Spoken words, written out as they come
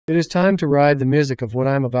It is time to ride the music of what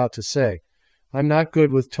I'm about to say. I'm not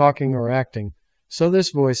good with talking or acting, so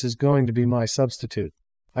this voice is going to be my substitute.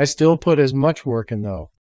 I still put as much work in though.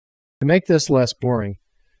 To make this less boring,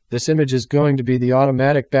 this image is going to be the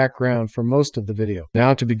automatic background for most of the video.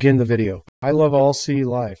 Now to begin the video. I love all sea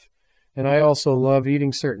life, and I also love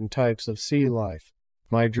eating certain types of sea life.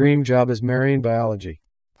 My dream job is marine biology.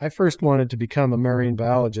 I first wanted to become a marine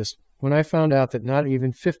biologist when I found out that not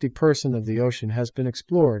even 50% of the ocean has been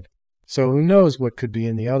explored. So who knows what could be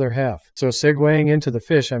in the other half. So segueing into the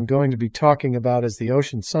fish I'm going to be talking about is the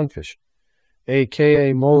ocean sunfish,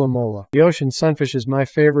 aka mola mola. The ocean sunfish is my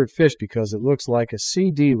favorite fish because it looks like a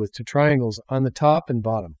CD with two triangles on the top and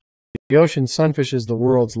bottom. The ocean sunfish is the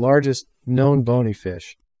world's largest known bony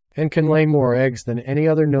fish and can lay more eggs than any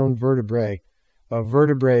other known vertebrae. A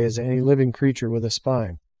vertebrae is any living creature with a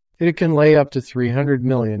spine. It can lay up to 300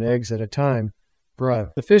 million eggs at a time.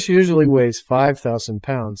 Bruh. The fish usually weighs 5,000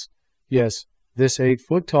 pounds. Yes, this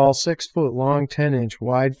 8-foot-tall, 6-foot-long, 10-inch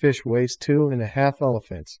wide fish weighs 2.5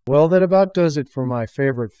 elephants. Well, that about does it for my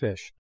favorite fish.